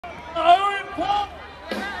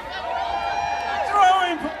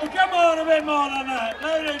a bit more than that.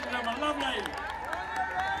 Ladies and gentlemen, lovely.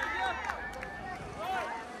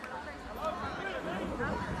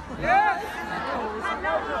 Yeah.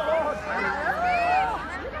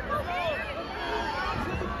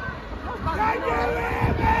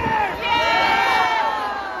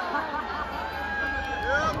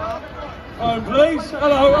 Oh, please.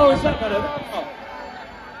 Hello. Oh, is that better? Oh.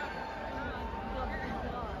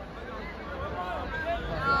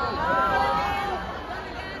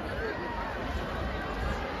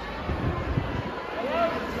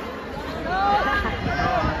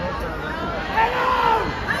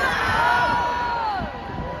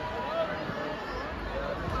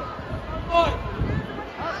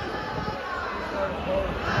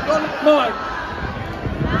 Mike.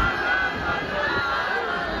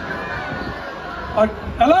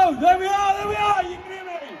 Hello, there we are, you can hear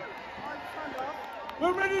me.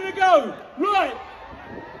 We're ready to go, right.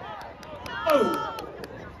 Oh.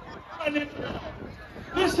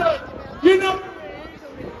 Listen, you know.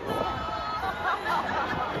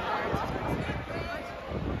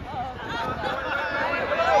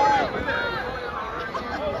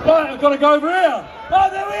 Right, I've got to go over here. Oh,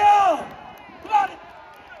 there we are. Bloody.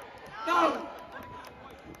 No.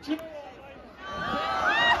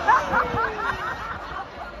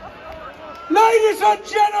 Ladies and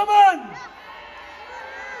gentlemen,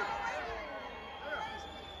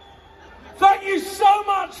 thank you so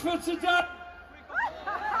much for today.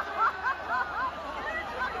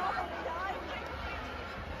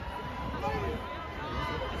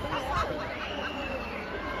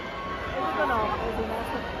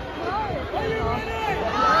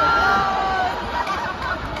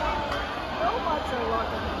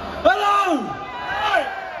 Hello! Right.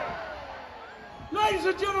 Ladies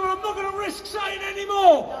and gentlemen, I'm not going to risk saying any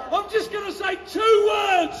more. I'm just going to say 2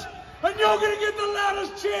 words, and you're going to give the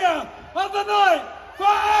loudest cheer of the night for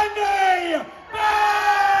Andy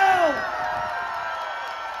Bell!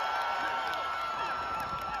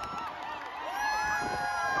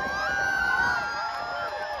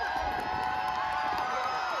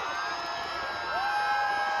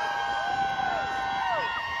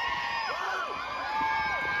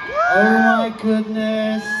 Oh my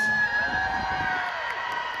goodness.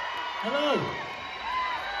 Hello.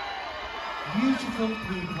 Beautiful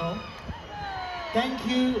people. Thank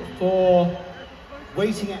you for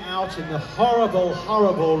waiting it out in the horrible,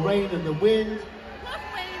 horrible rain and the wind.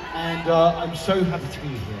 And I'm so happy to be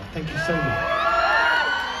here. Thank you so much.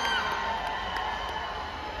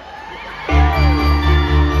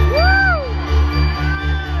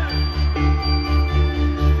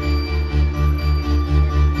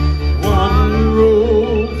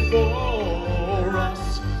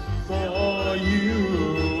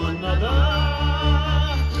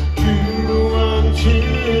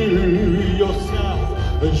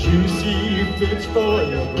 As you see fit for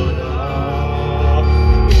your brother,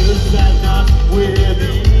 is that not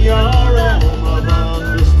within your realm of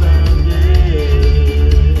understanding?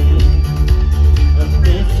 A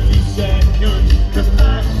 50-second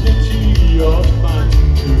capacity of mind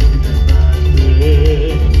to demand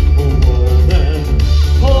it. Oh, then,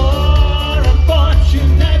 poor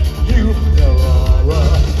unfortunate you, there are a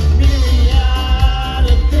myriad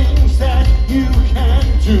of things that you can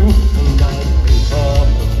do.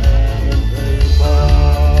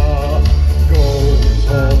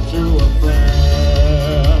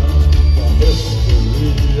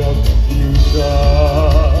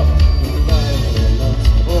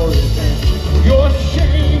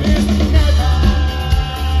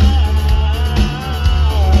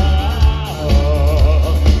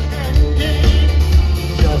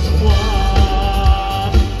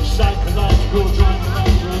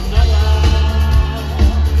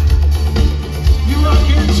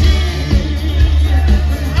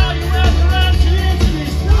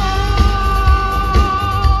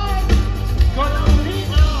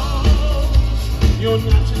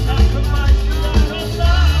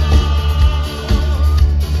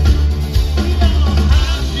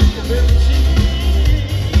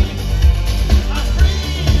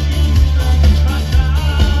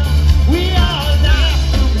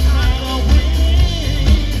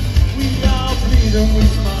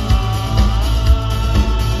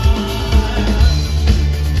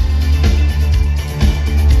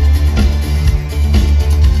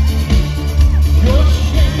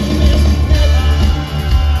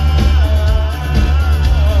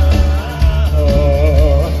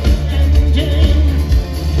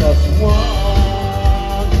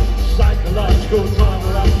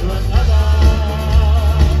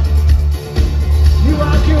 You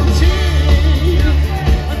are guilty,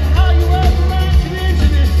 and how you ever acted into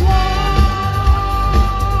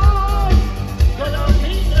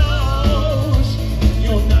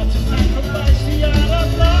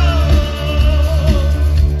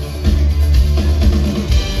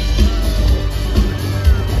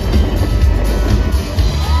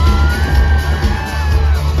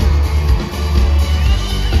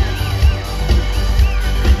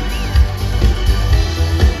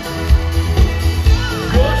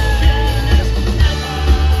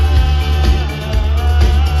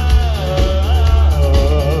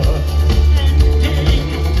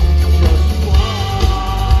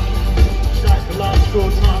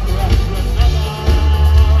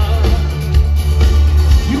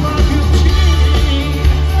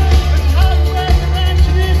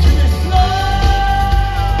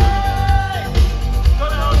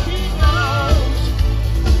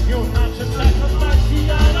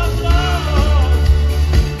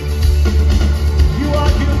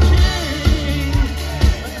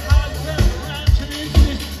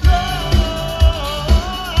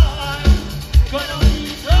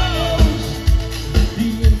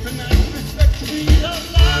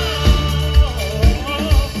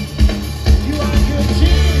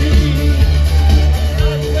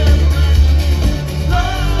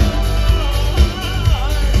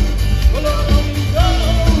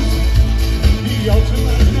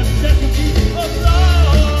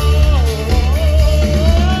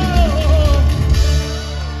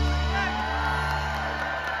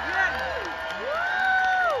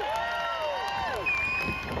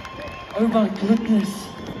my goodness.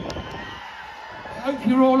 I hope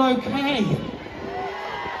you're all okay.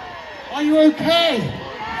 Are you okay?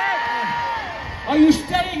 Are you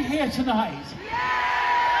staying here tonight?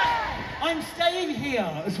 I'm staying here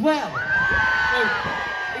as well. So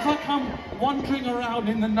if I come wandering around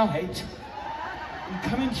in the night and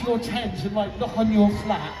come into your tent and like knock on your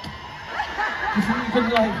flap, you think you can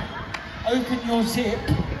like open your zip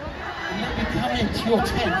and let me come into your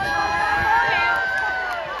tent?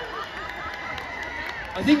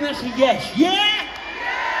 I think that's a yes. Yeah?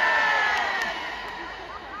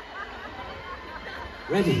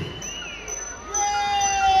 Ready?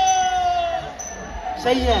 Yeah!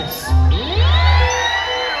 Say yes.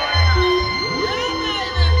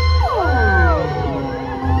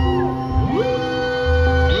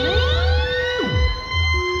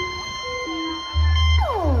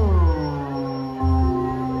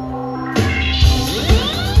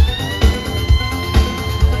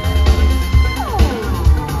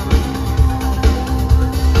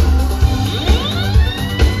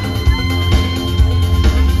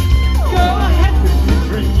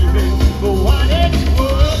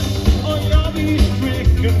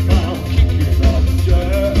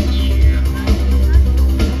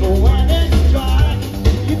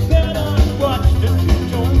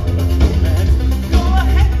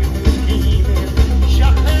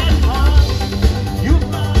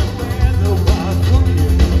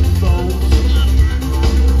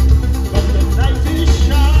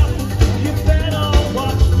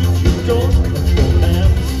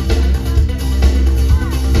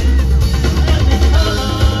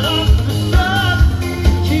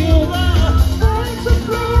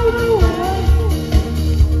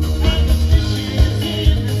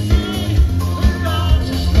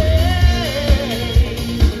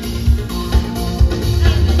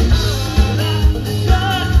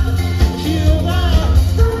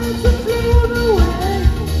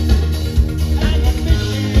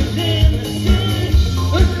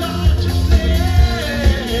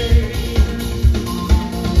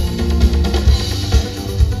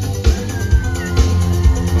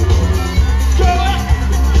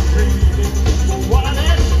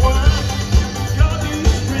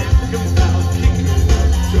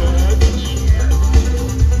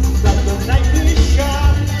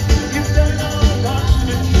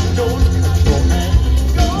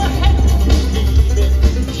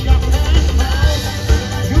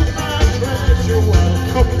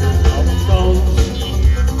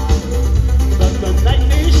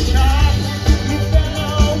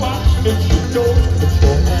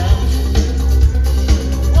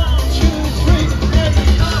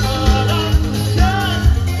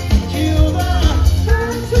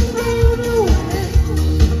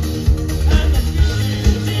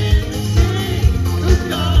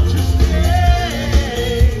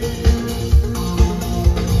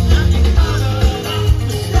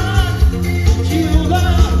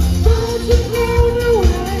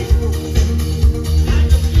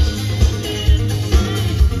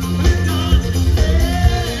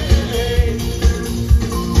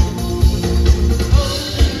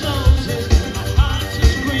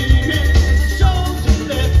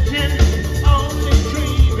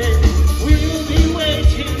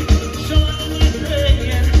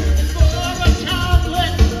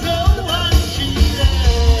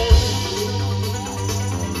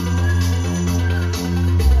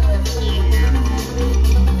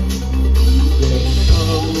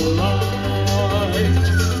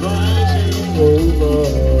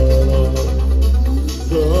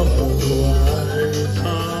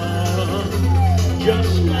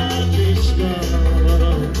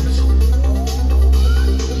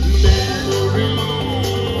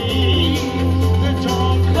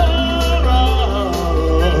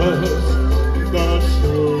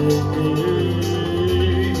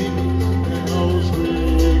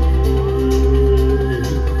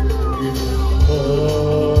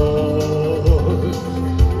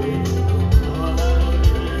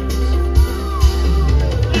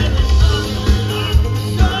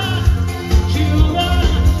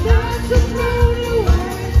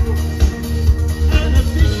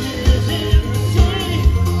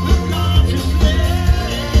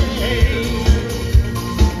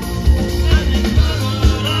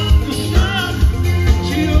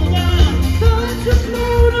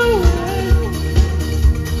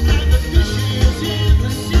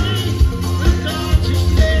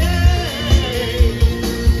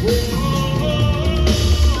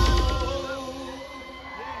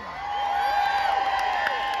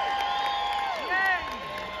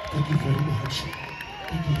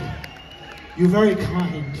 You're very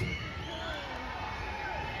kind.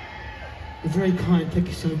 You're very kind. Thank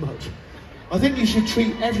you so much. I think you should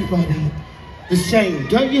treat everybody the same,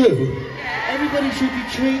 don't you? Everybody should be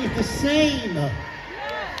treated the same.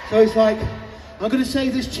 So it's like, I'm going to say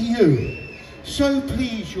this to you. So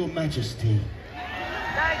please, Your Majesty.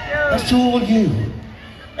 Thank you. That's to all you.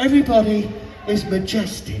 Everybody is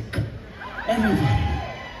majestic. Everybody.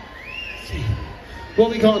 See,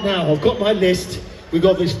 what we got now? I've got my list. We've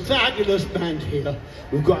got this fabulous band here.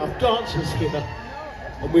 We've got our dancers here.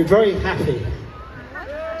 And we're very happy.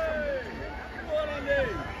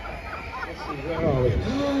 Let's see, where are we?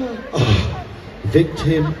 Oh,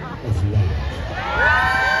 victim of love.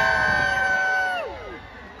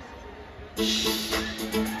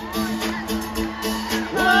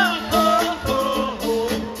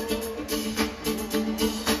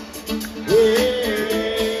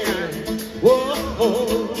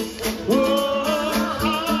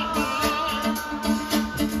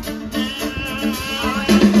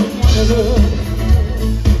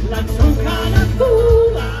 Like some kind of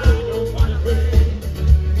fool, I don't wanna break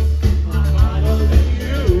my heart over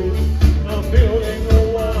you. I'm building a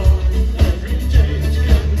wall, every day it's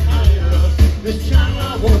getting higher. This time I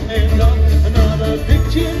won't end up another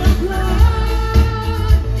victim of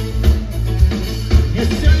love. You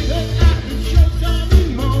say that I can show some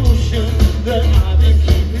emotion, that I've been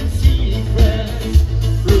keeping secrets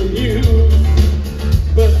from you,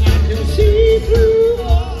 but I can see through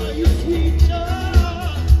your sweet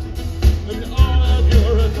talk and all of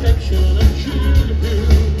your affection and true.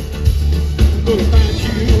 I'm gonna find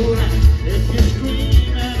you if you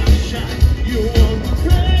scream and I shout. You won't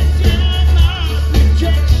break down my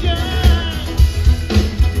rejection.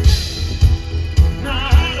 Now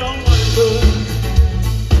I don't wanna look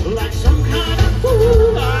like some kind of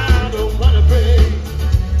fool. I don't wanna break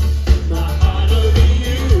my heart over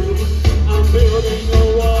you. I'm building a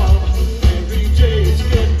wall.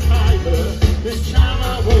 This time I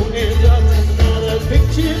won't end up another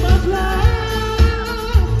victim of love.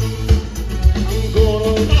 I'm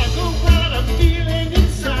gonna knock on what I'm feeling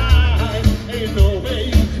inside. Ain't no way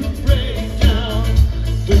you can break down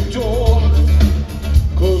the door.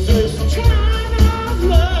 'Cause this time I've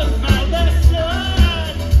learned my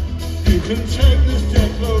lesson. You can take this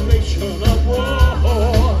declaration of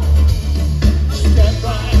war. Step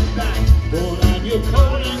right back, put on your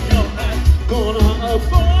coat and your hat. Gonna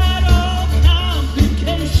avoid all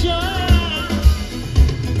complications.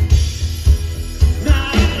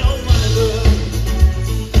 Now I don't wanna look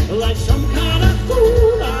like some kind of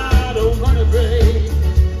fool. I don't wanna break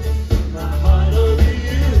my heart over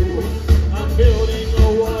you. I'm building a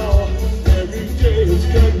wall, every day it's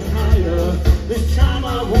getting higher. This time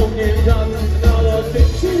I won't end up another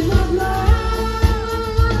victim of love.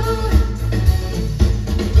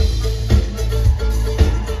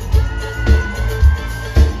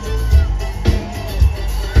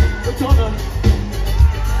 Madonna.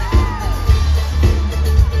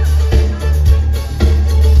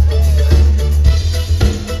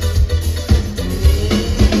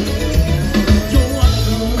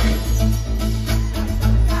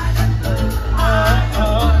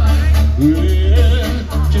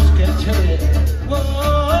 Yeah, just get to it.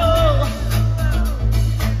 Whoa.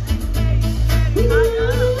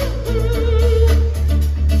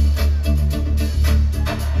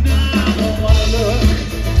 Now I don't wanna look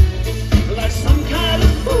like some kind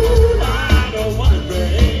of fool. I don't wanna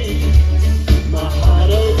break my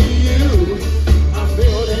heart over you. I'm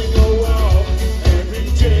building a wall, every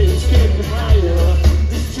day it's getting higher.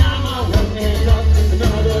 This time I won't end up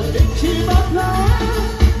another victim of love.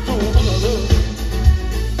 Don't wanna look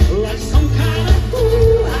like some kind of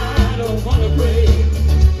fool. I don't wanna break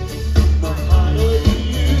my heart over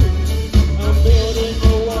you. I'm building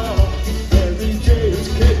a wall, every day it's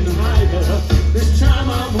getting higher. This time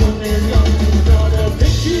I won't end up another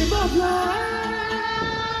victim of love.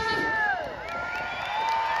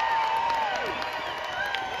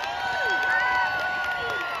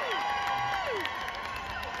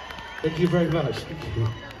 Thank you very much. Thank you.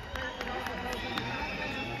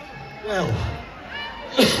 Well,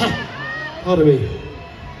 pardon me.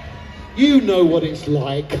 You know what it's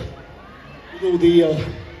like with all the,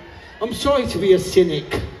 I'm sorry to be a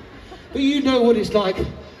cynic, but you know what it's like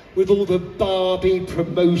with all the Barbie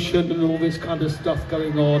promotion and all this kind of stuff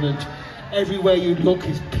going on, and everywhere you look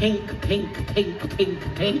is pink, pink, pink,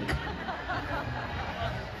 pink, pink.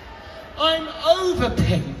 I'm over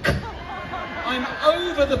pink. I'm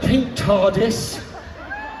over the pink TARDIS.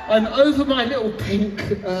 I'm over my little pink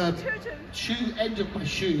end of my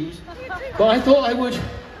shoes. But I thought I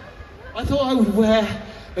would wear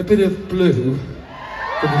a bit of blue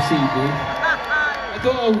for this evening. I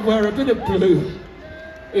thought I would wear a bit of blue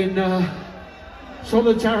in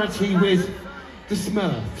solidarity with the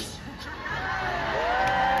Smurfs.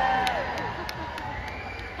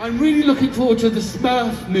 I'm really looking forward to the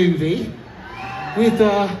Smurf movie with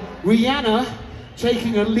Rihanna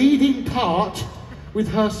taking a leading part with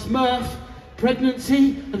her Smurf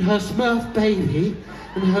pregnancy and her Smurf baby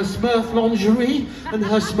and her Smurf lingerie and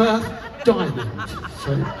her Smurf diamond.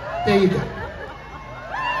 So there you go.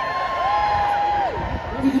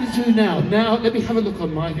 What are we going to do now? Now let me have a look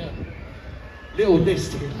on my little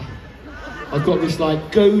list here. I've got this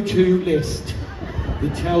like go-to list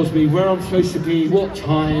that tells me where I'm supposed to be, what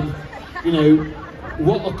time, you know,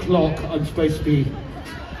 what o'clock I'm supposed to be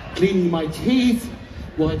cleaning my teeth,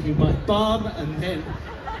 wiping my bum, and then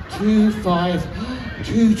 2, 5,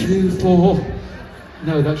 2, 2, 4.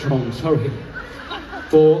 No, that's wrong, sorry.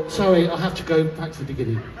 4, sorry, I have to go back to the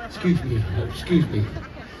beginning. Excuse me, excuse me.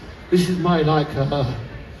 This is my like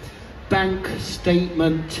bank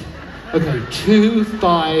statement. Okay, 2,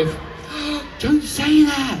 5, don't say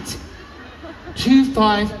that. 2,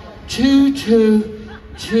 5, 2, 2,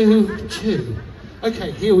 2, 2.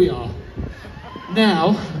 Okay, here we are.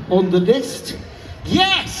 Now, on the list,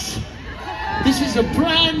 yes! This is a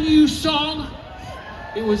brand new song.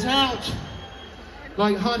 It was out,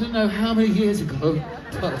 like, I don't know how many years ago,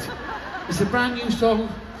 but it's a brand new song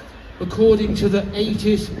according to the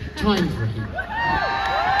 80s time frame.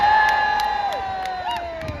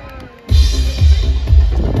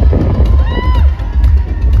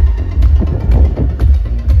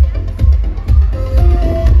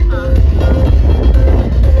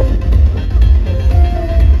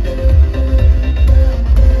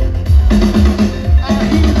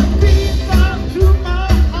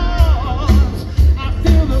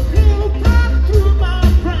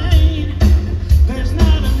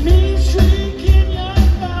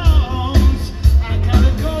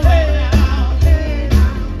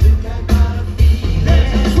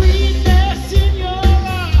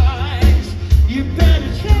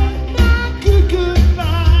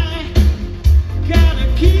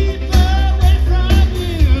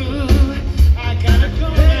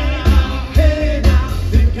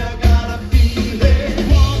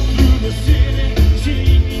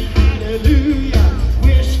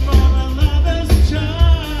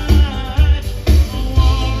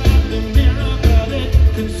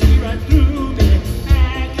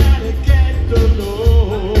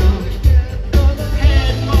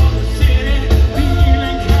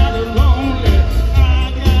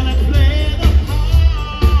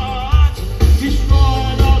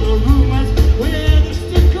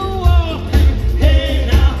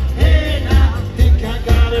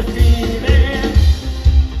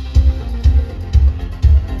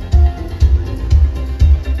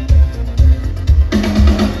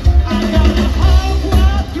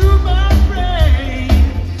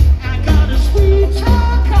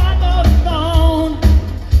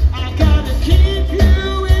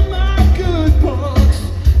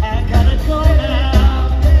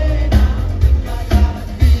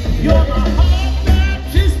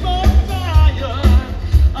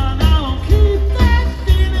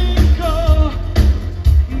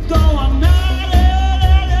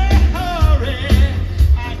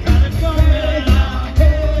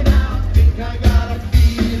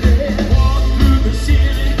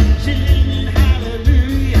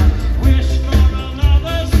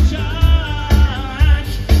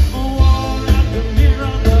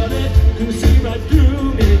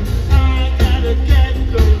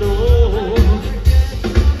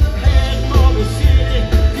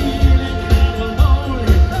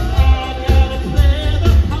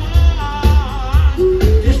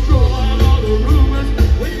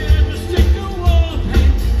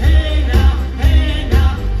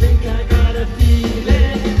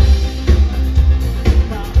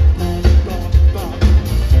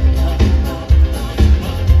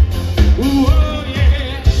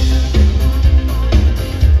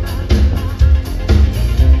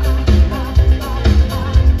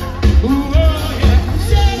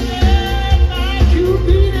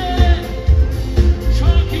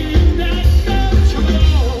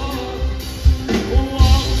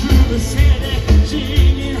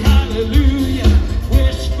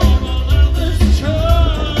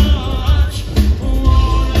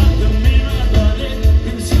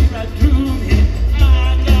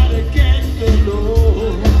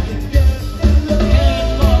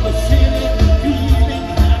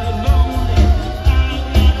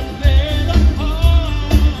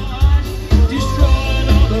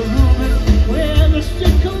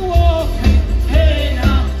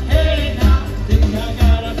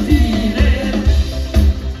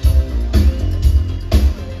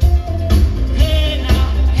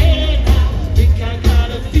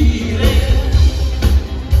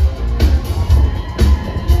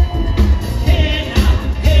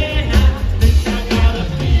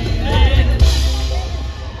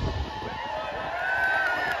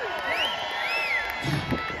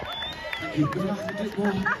 Could I have a bit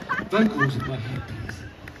more vocals in my head, please?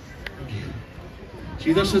 Thank you.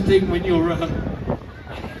 See, that's the thing when you're,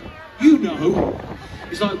 you know,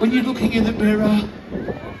 it's like when you're looking in the mirror,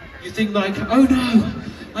 you think like, oh no,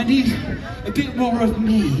 I need a bit more of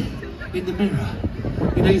me in the mirror.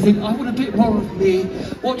 You know, you think, I want a bit more of me.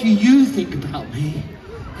 What do you think about me?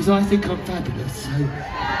 Because I think I'm fabulous. So, can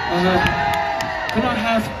I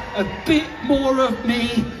have a bit more of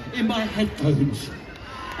me in my headphones?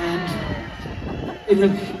 And in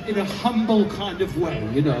a humble kind of way,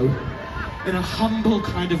 you know, in a humble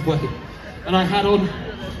kind of way. And I had on,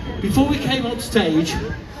 before we came on stage,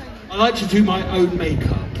 I like to do my own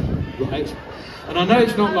makeup, right? And I know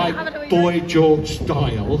it's not like Boy George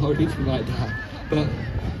style or anything like that, but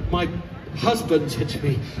my husband said to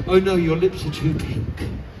me, oh no, your lips are too pink,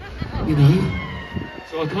 you know?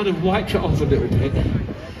 So I kind of wiped it off a little bit,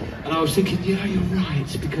 and I was thinking, yeah, you're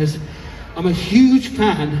right, because I'm a huge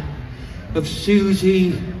fan of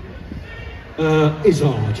Susie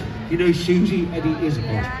Izzard. You know Susie Eddie Izzard?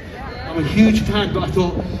 I'm a huge fan, but I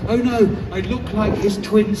thought, oh no, I look like his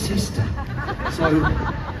twin sister. So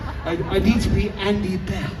I need to be Andy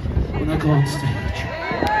Bell when I go on stage.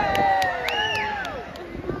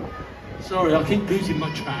 Sorry, I keep losing my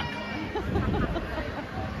track.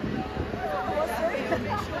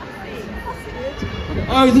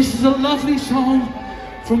 Oh, this is a lovely song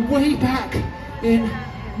from way back in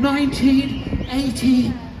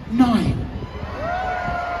 1989.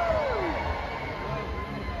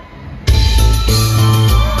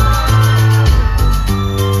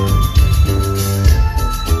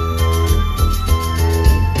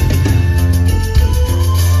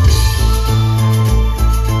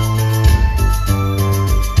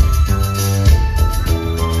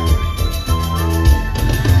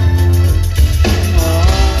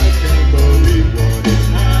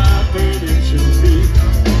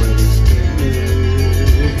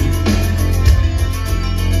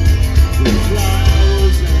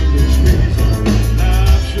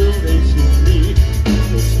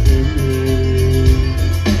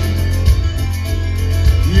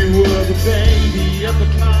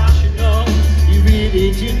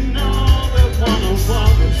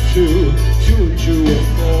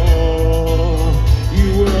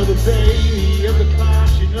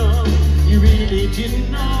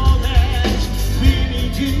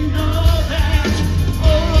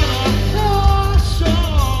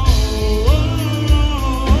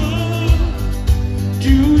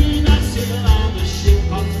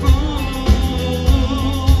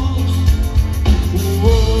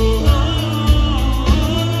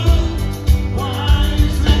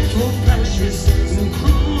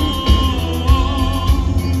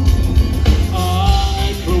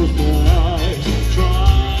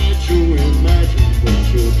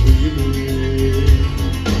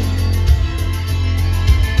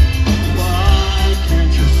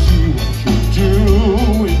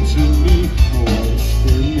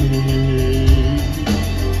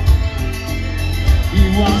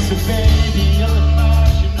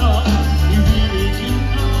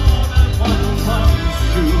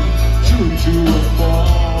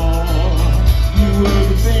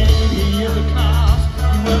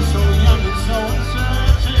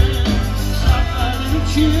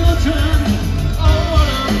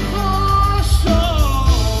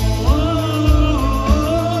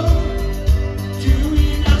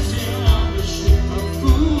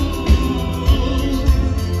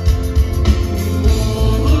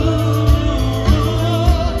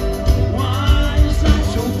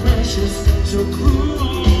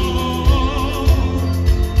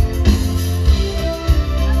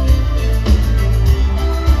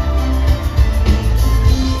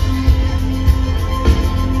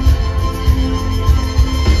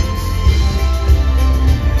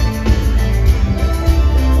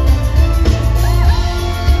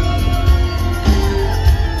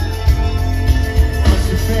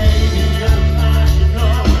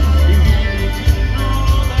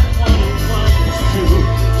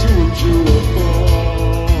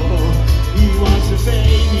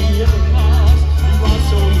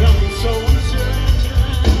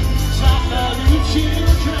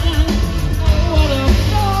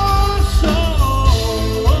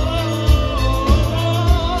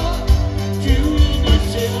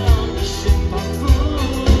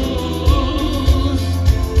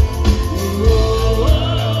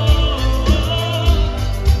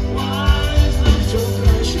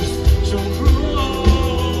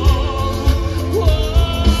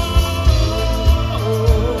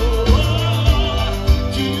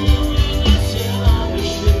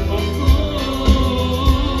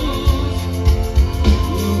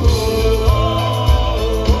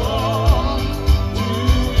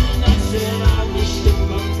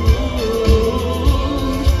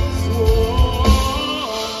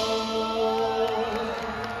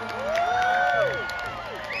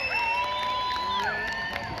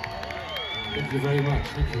 Thank you very much.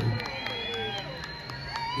 Thank you.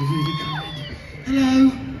 You're really kind.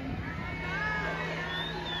 Hello.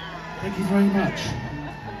 Thank you very much.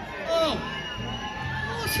 Oh,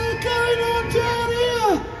 what's all going on down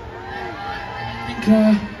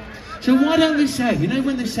here? So why don't they say, you know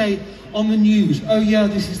when they say on the news, oh yeah,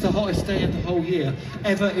 this is the hottest day of the whole year,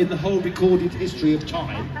 ever in the whole recorded history of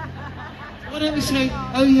time. Why don't they say,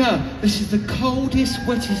 oh yeah, this is the coldest,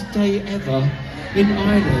 wettest day ever in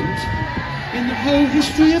Ireland in the whole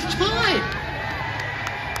history of time.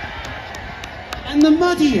 And the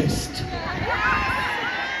muddiest.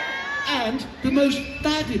 And the most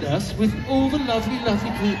fabulous with all the lovely,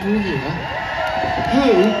 lovely people here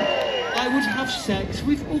who I would have sex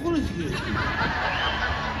with all of you.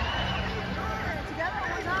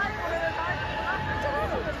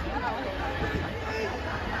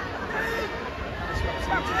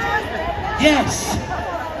 Yes.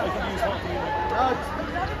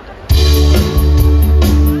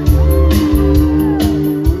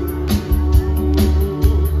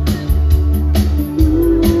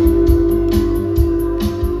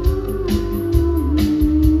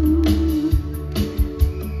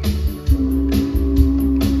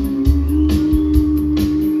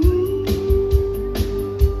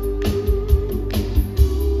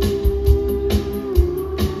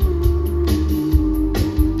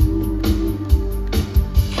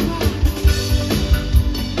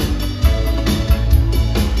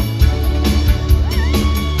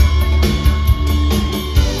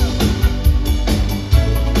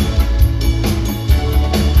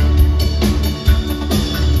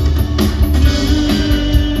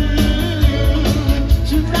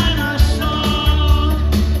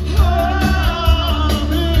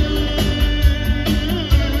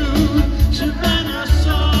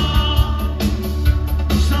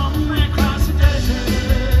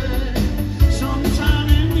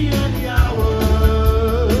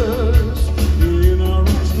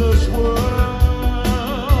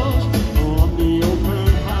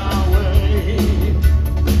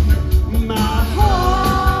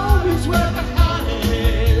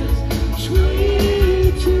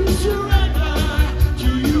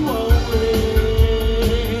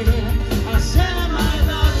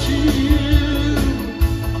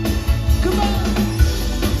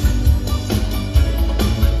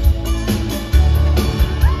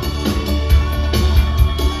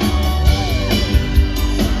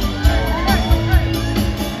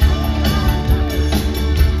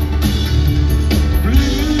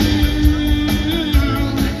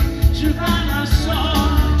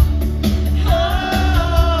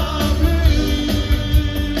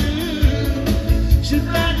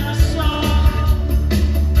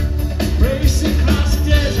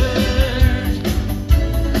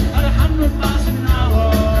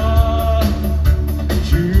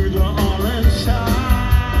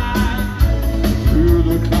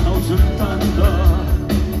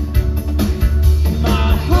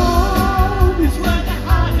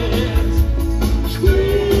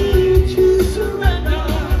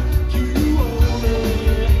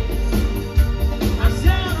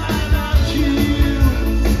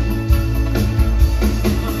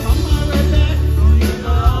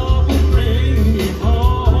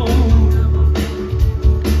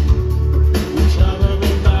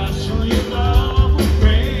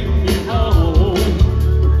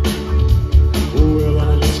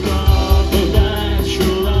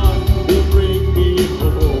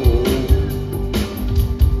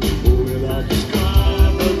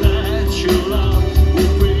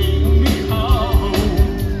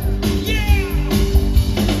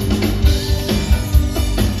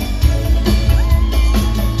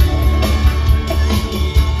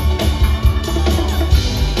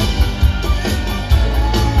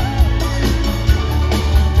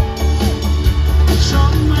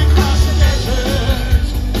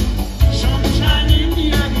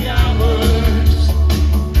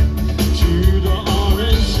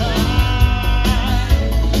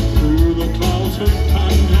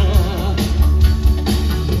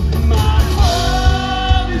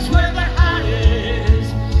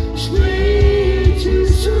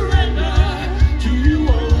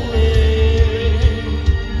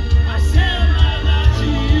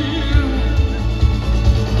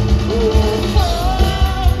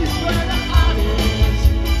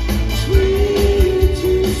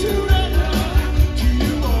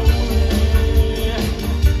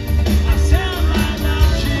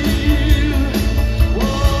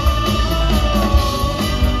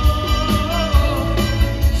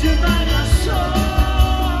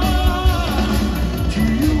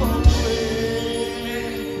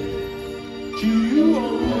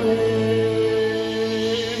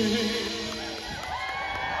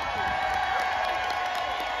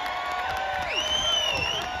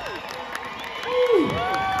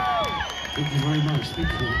 Thank you very much. Thank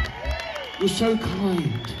you. You're so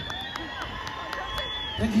kind.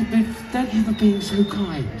 Thank you for being so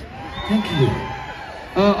kind. Thank you.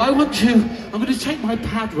 I'm going to take my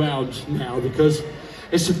pad round now because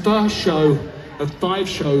it's the first show of 5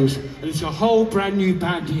 shows and it's a whole brand new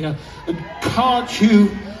band here. And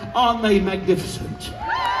aren't they magnificent?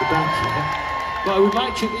 The band here. But I would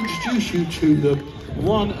like to introduce you to them,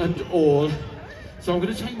 one and all. So I'm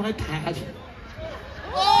going to take my pad.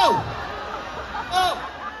 Oh! Oh!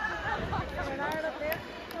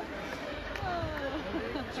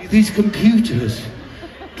 See, these computers,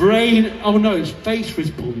 oh no, it's face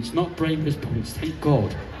response, not brain response, thank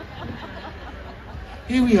God.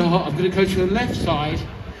 Here we are, I'm going to go to the left side.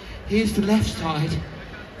 Here's the left side,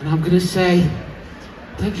 and I'm going to say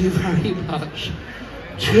thank you very much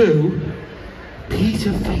to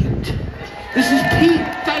Peter Faint. This is Pete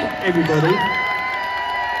Faint, everybody.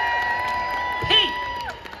 Pete!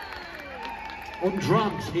 On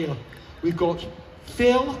drums here, we've got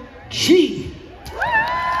Phil G.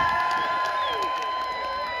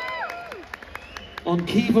 On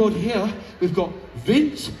keyboard here, we've got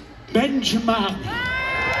Vince Benjamin.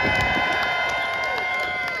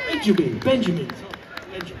 Benjamin.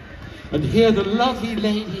 And here, the lovely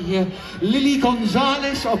lady here, Lily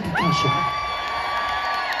Gonzalez on percussion.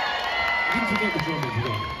 I didn't forget the drum as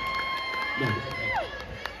well. No.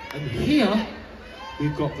 And here,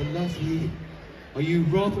 we've got the lovely, are you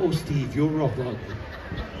Rob or Steve? You're Rob, aren't you?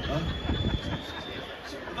 Huh?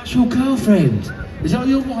 That's your girlfriend. Is that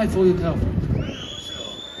your wife or your girlfriend?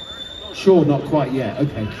 Sure, not quite yet.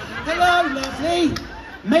 Okay. Hello, lovely.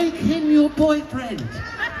 Make him your boyfriend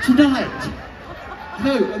tonight.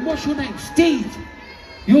 Hello, and what's your name? Steve.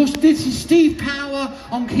 This is Steve Power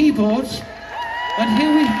on keyboards. And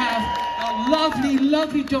here we have our lovely,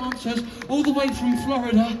 lovely dancers all the way from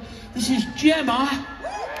Florida. This is Gemma.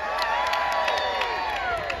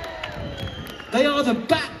 They are the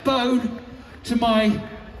backbone to my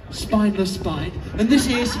spineless spine. And this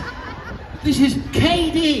is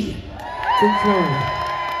KD from Florida.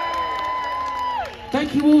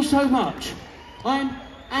 Thank you all so much. I'm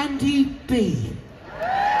Andy B.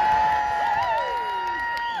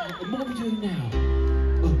 And what are we doing now?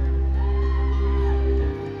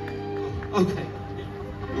 Oh. Okay.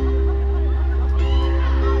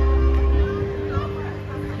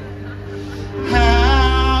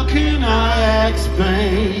 How can I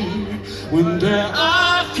explain when there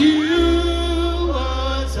are few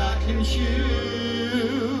words I can choose?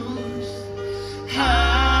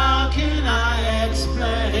 How can I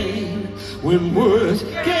explain when words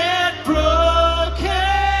get broken?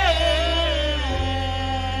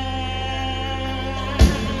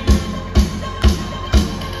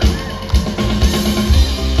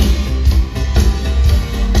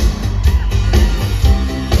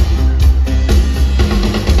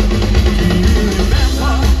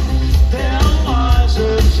 Remember, there was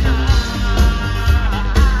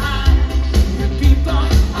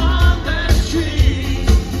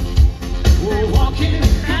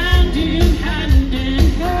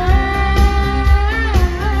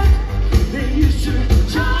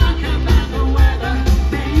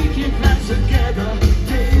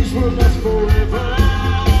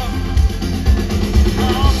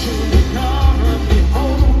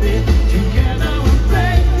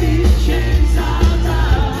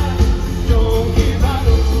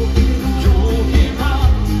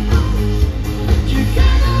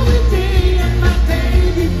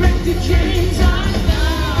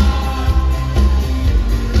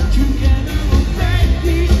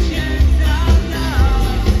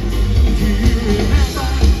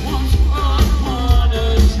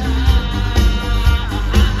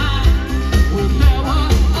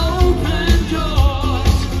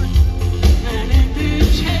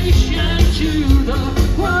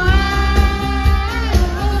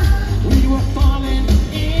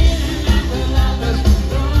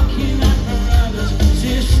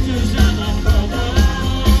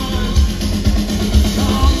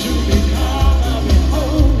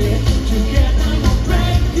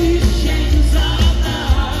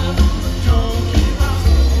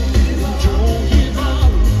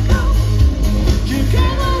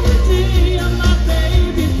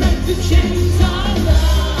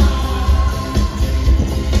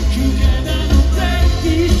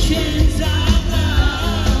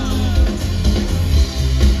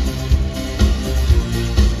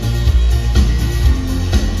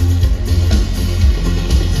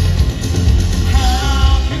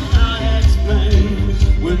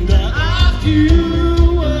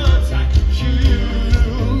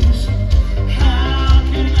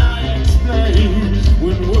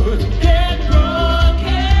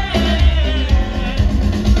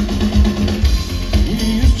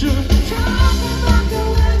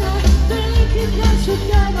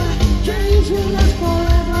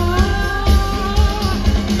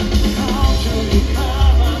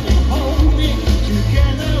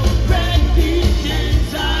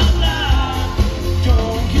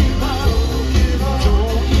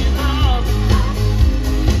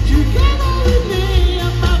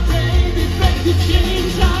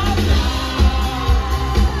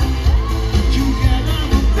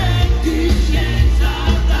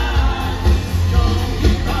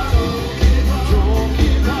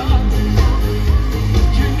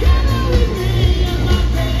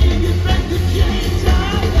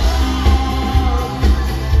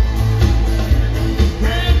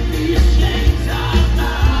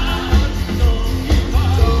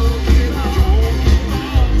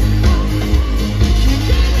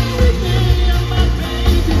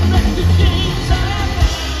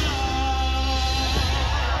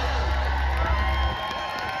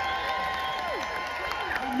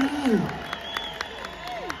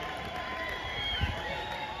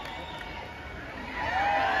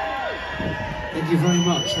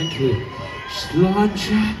much, thank you.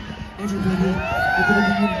 Sláinte, everybody. I'm going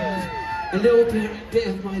to have a little bit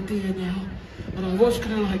of my beer now. And I was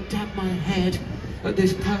going to like dab my head at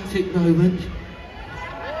this perfect moment.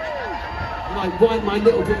 And like wipe my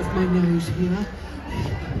little bit of my nose here.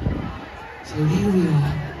 So here we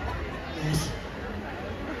are. Yes.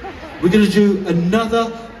 We're going to do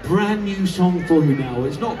another brand new song for you now.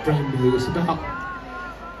 It's not brand new, it's about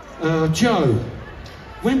Joe.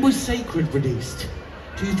 When was Sacred released?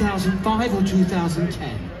 2005 or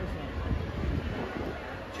 2010?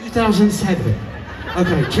 2007.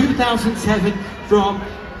 Okay, 2007 from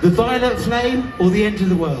The Violet Flame or The End of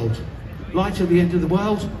the World? Light at the End of the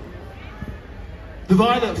World? The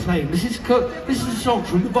Violet Flame. This is a song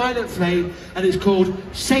from The Violet Flame and it's called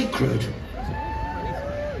Sacred.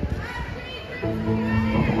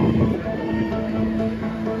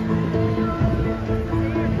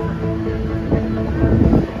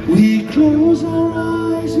 We close our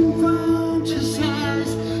eyes and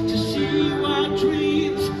fantasize to see what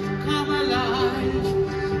dreams come alive.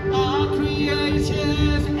 Our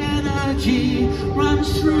creative energy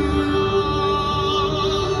runs through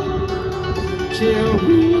till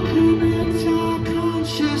we connect our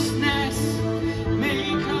consciousness,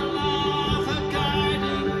 make our love a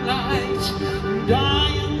guiding light, and I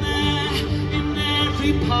am there in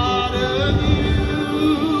every part of you.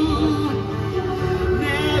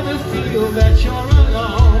 Feel that you're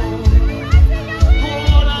alone.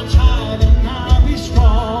 Hold on tight and I'll be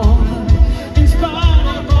strong. In spite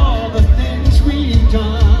of all the things we've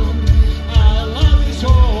done, our love is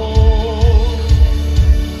all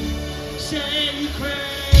sacred.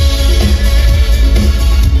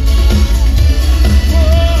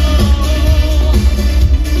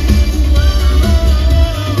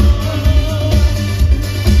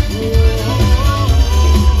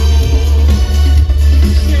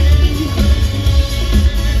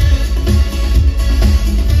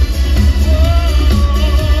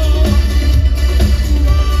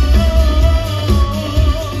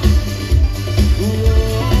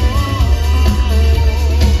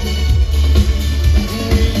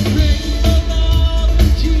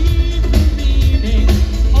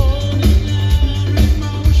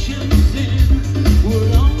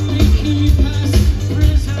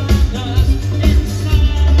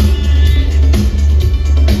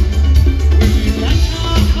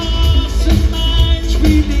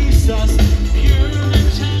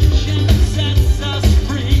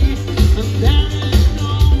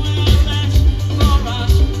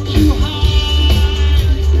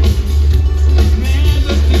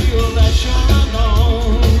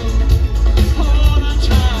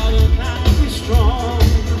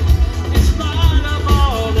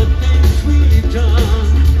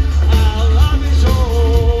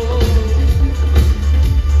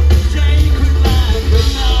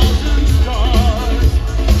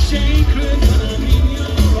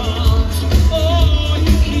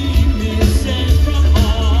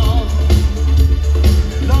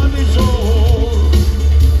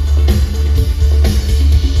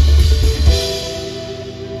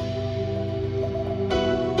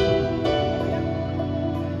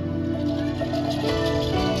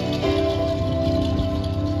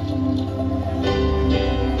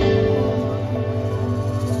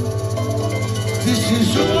 This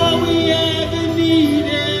is all we ever needed.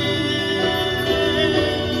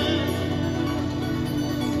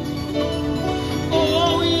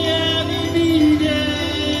 All we ever needed.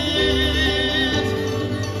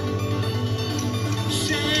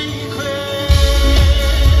 Sacred.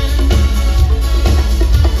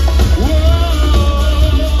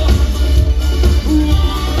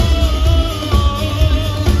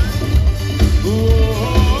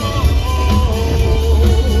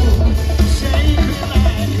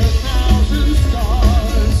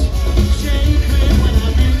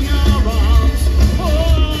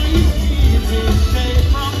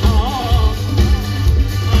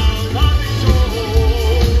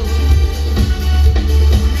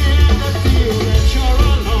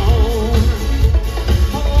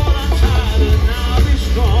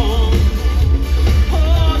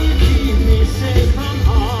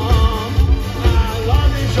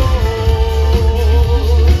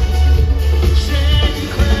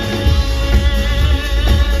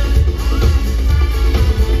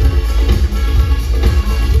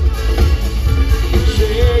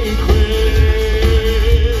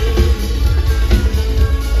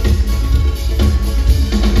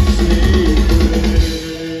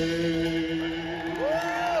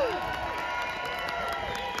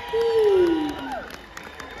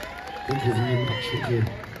 Thank you very much. Thank you.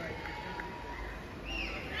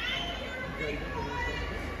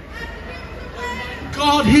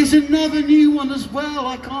 God Here's another new one as well.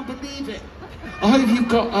 I can't believe it. I hope you've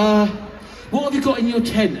got, what have you got in your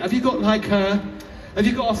tent? Have you got like have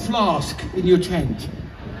you got a flask in your tent?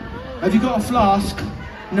 Have you got a flask?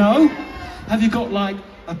 No? Have you got like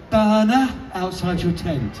a burner outside your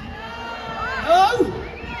tent? No?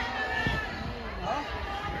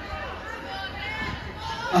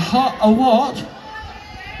 A what?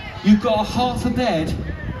 You've got a half a bed?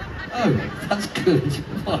 Oh, that's good.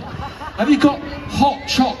 Have you got hot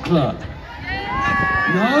chocolate?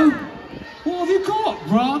 No? What have you got?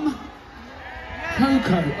 Rum?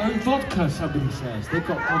 Cocoa? Oh, vodka, somebody says. They've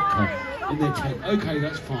got vodka in their tent. Okay,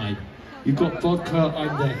 that's fine. You've got vodka,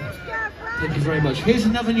 I'm there. Thank you very much. Here's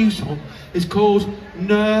another new song. It's called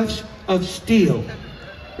Nerves of Steel.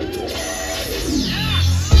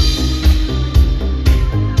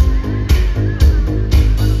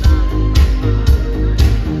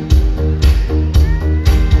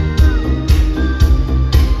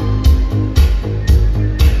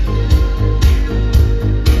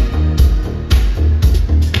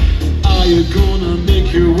 You're gonna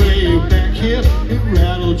make your way back here. You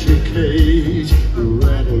rattled your cage, you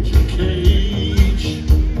rattled your cage.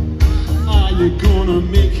 Are you gonna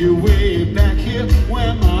make your way back here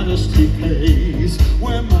where modesty pays,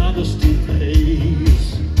 where modesty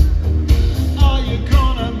pays? Are you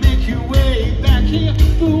gonna make your way back here?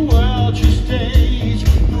 The world's your stage,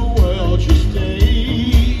 the world's your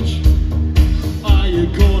stage. Are you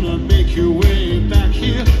gonna make your way back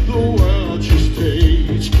here? The world's your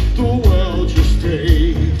stage, the world's your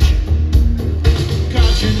stage.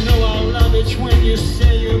 God, you know I love it when you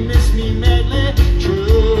say you miss me madly.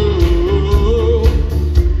 True.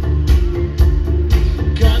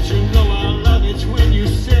 God, you know I love it when you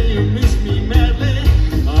say you miss me madly.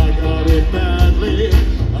 I got it badly,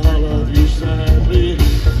 I love you sadly.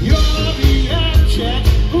 You're the object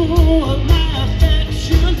of my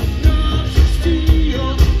affection. Nerves of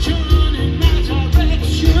steel, turn in my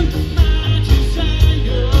direction.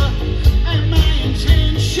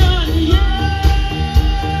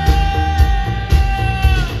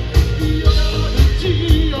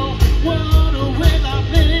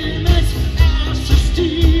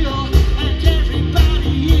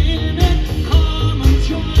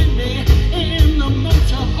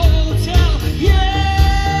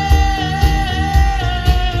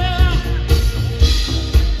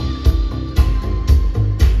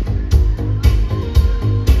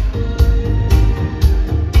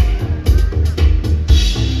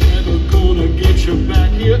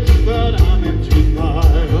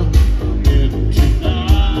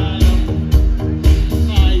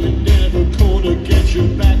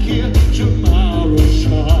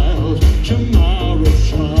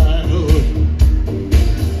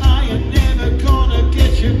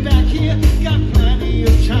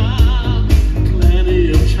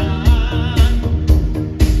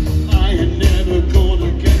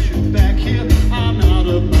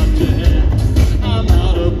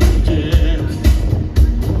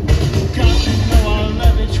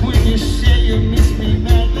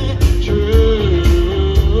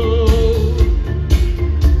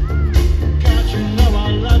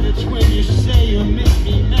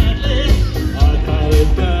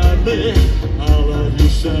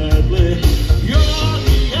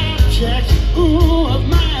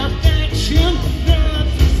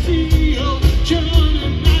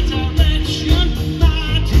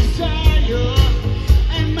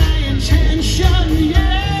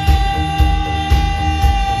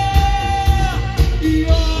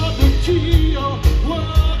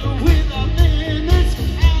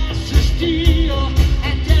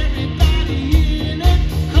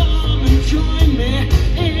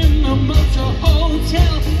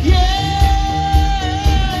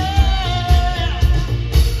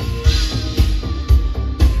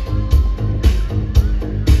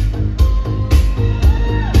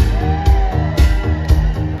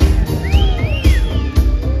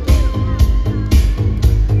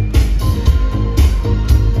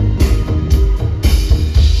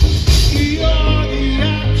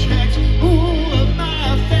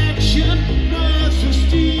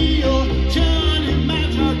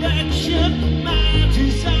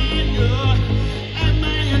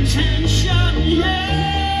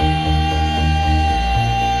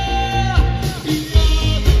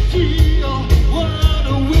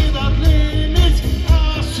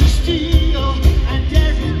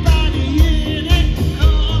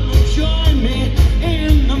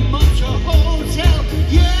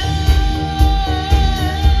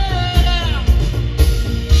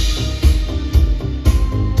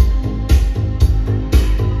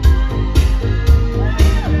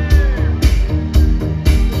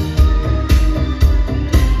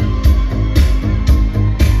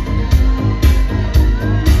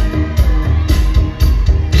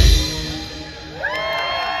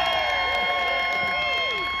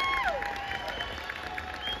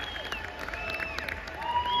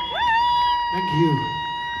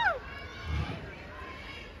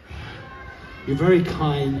 You're very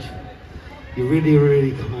kind. You're really,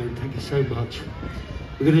 really kind. Thank you so much.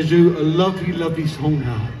 We're going to do a lovely, lovely song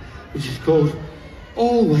now, which is called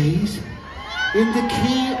Always, in the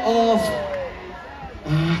key of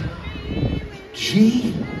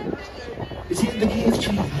G. Is it in the key of G?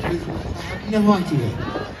 I have no idea.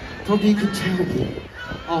 Probably you could tell me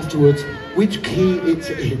afterwards which key it's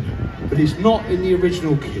in, but it's not in the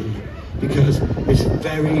original key because it's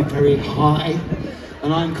very, very high,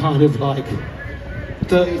 and I'm kind of like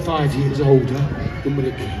 35 years older than when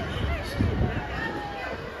it came out.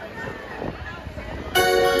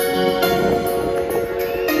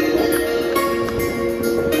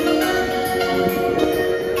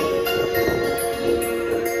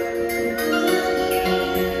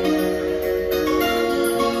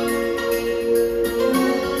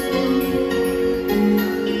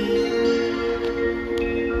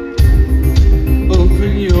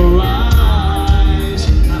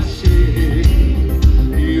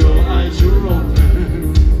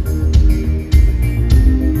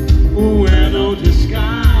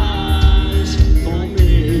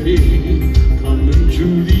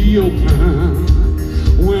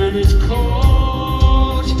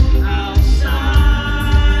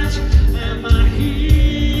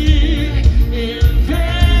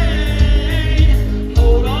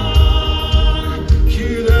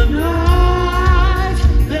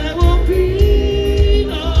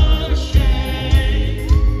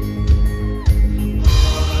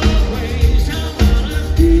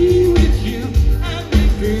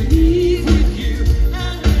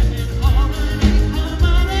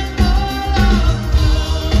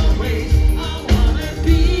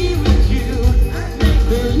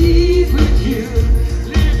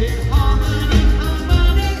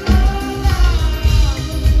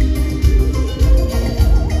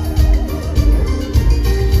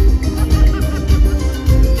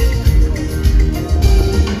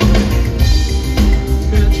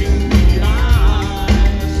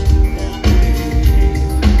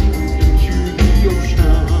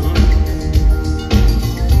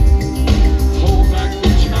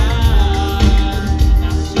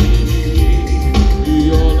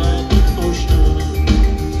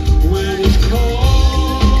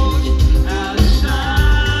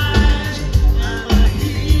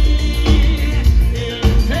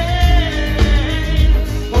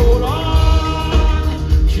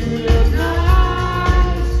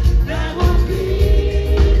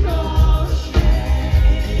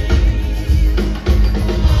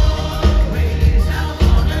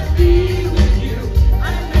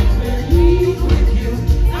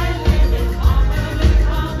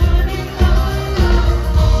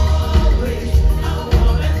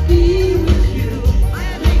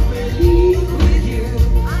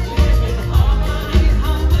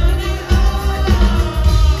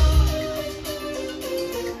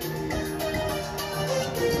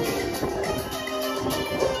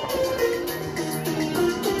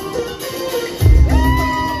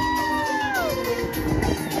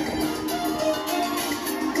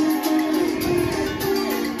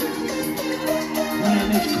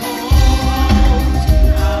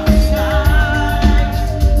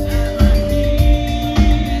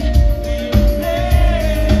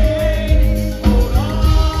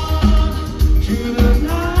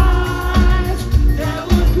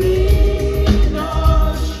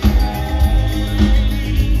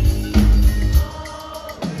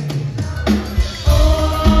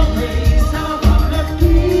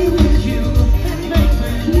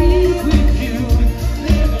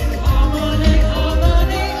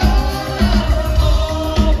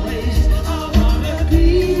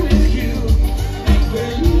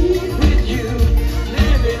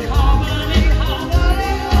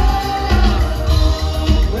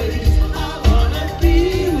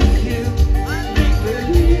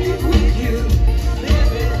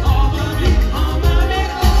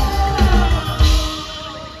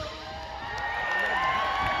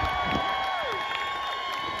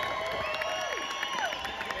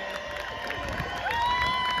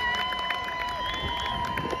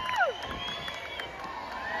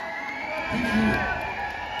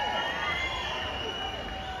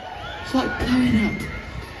 It's like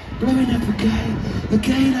blowing up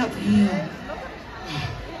again up here.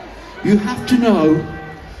 You have to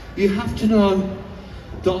know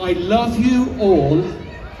that I love you all.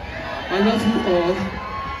 I love you all.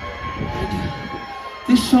 And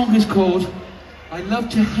this song is called I Love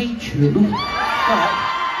to Hate You, but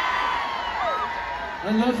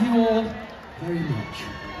I love you all very much.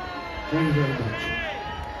 Very, very much.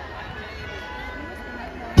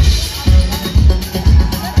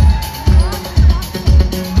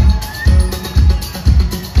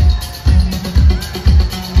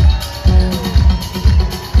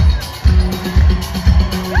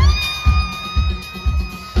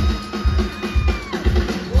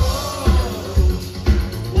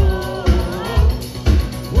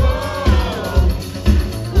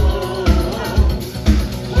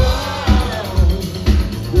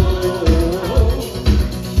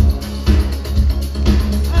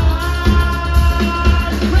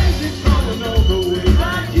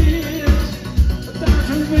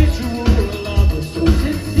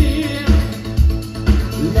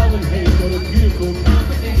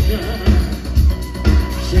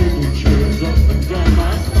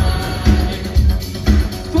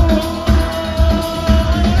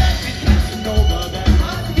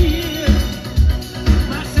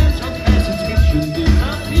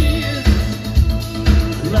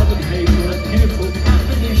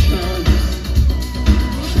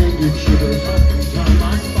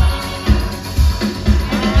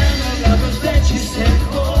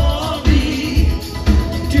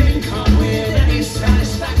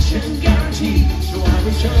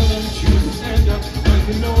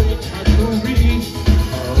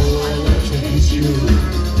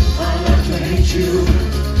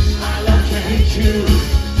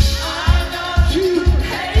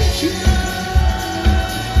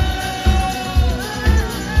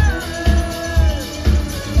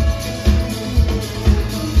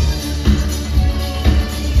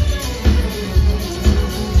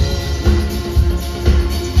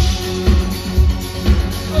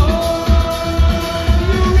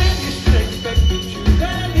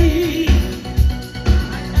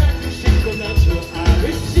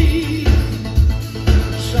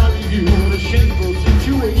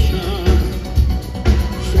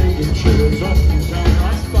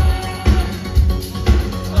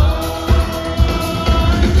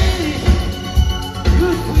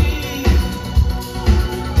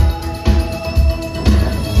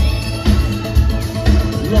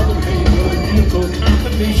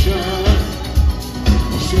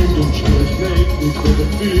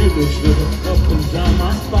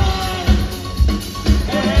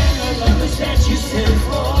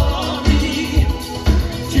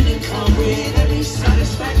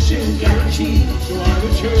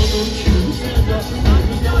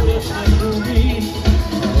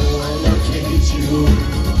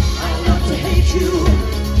 you.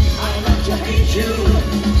 I love to hate you.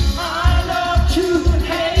 I love to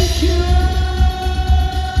hate you.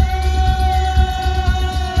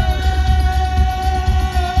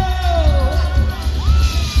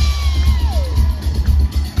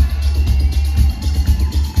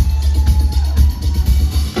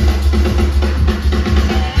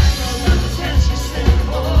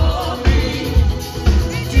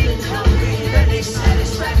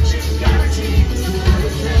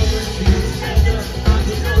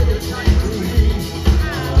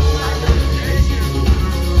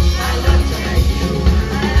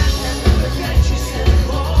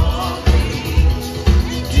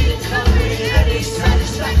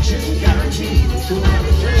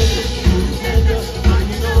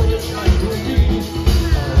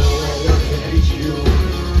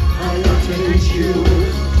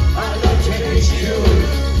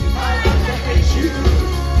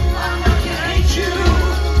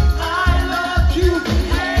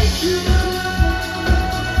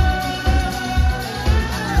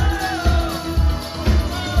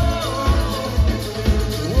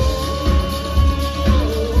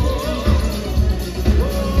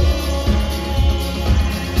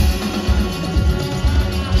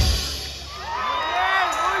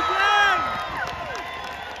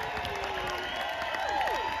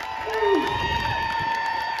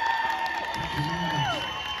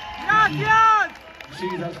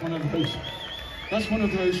 See, that's one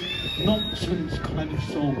of those nonsense kind of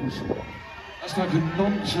songs. That's like a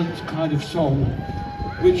nonsense kind of song,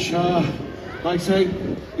 which, like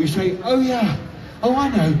you say, oh yeah, oh I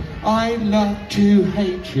know, I love to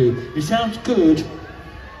hate you. It sounds good,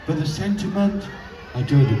 but the sentiment, I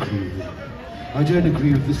don't agree with it. I don't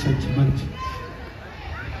agree with the sentiment.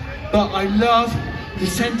 But I love the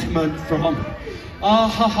sentiment from, ah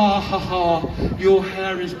ha ha ha ha, your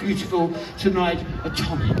hair is beautiful tonight,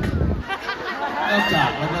 Atomic. I love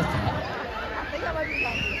that, I love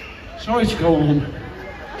that. Sorry to go on.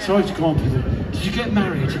 Sorry to go on, Peter. Did you get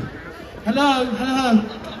married? Hello, hello.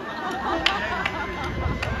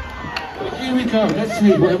 Here we go, let's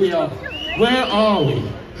see where we are. Where are we?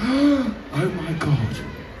 Oh my God.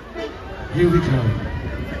 Here we go.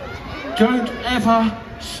 Don't ever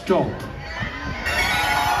stop.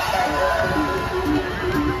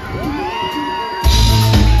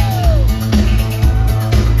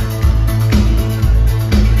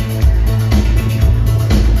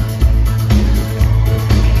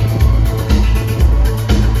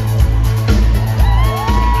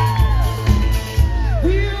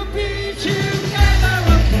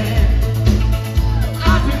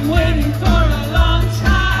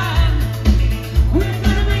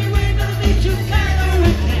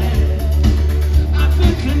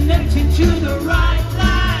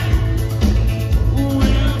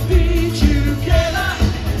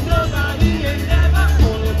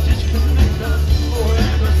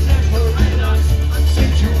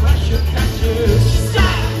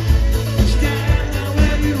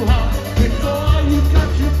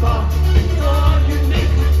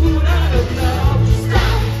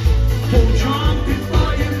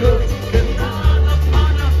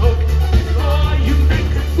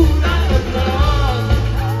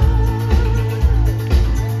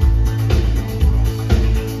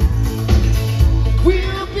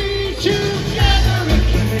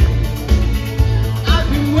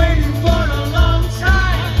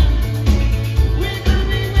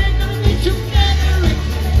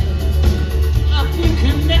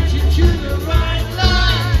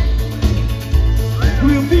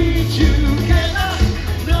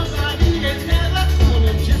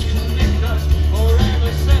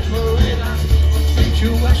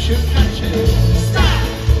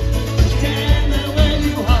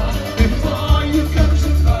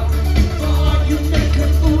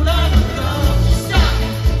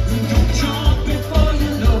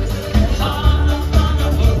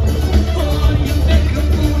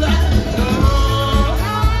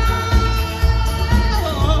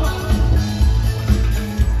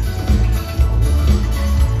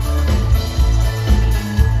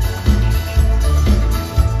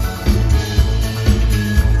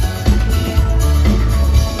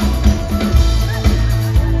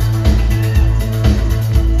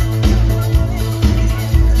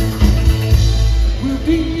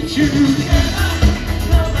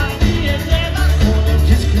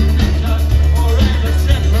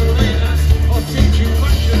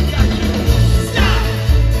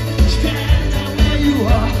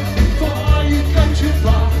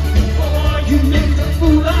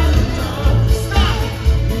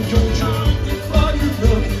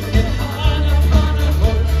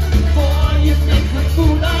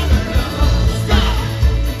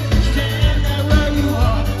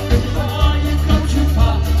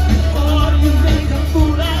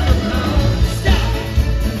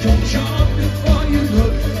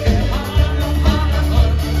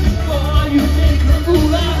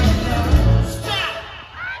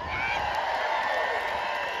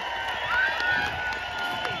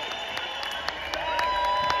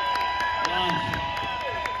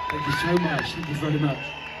 so much. Thank you very much.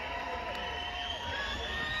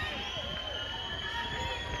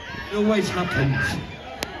 It always happens.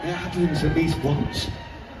 It happens at least once.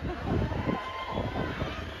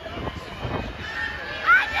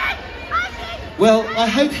 Well, I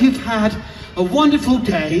hope you've had a wonderful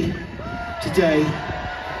day today.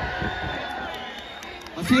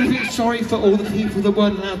 I feel a bit sorry for all the people that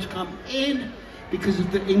weren't allowed to come in because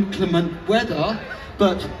of the inclement weather,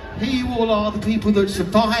 but here you all are, the people that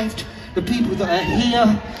survived, the people that are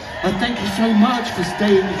here. I thank you so much for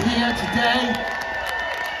staying here today.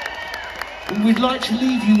 And we'd like to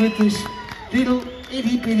leave you with this little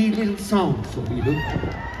itty bitty little song for you.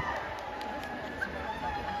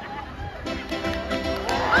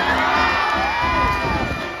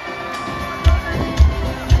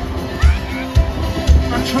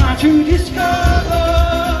 I try to discover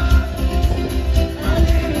a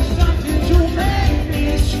little something to make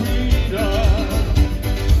me sweeter.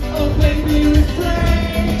 Oh baby,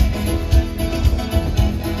 refrain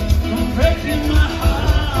from breaking my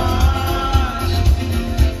heart.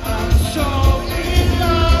 I'm so in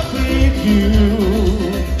love with you.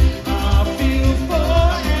 I feel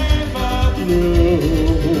forever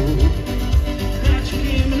blue. That you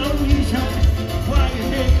give me no reason why you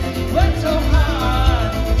make me work so hard.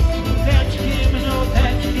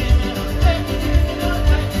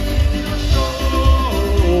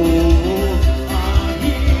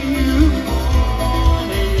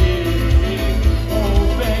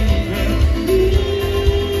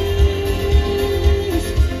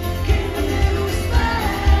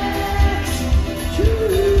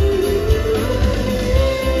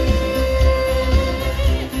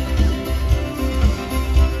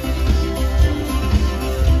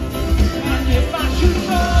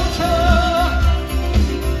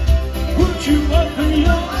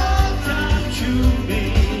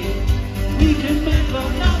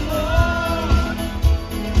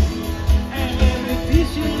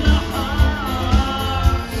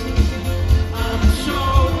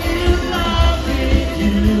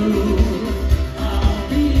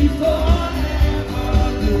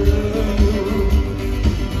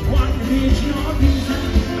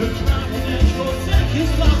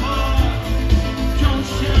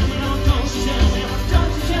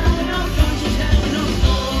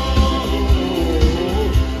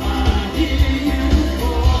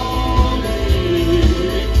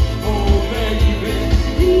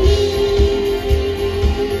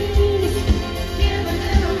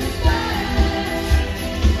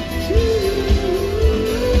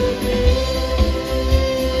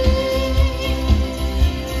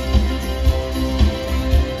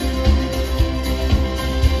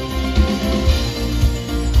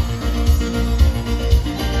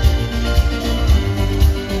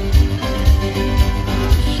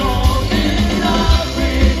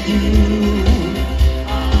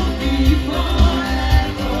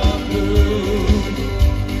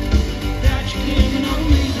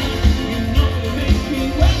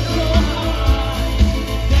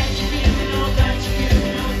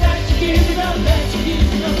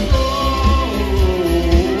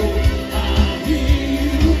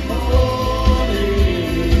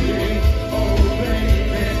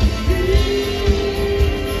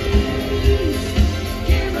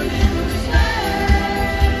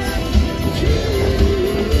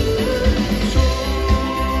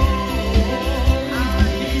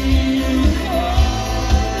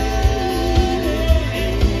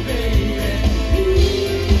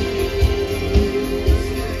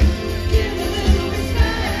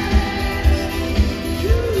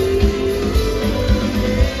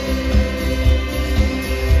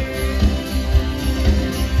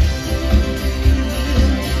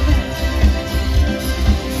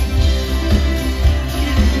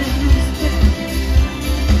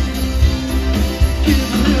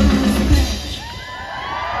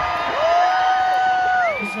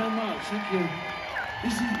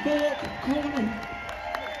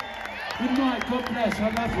 Good night, God bless, I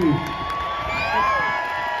love you.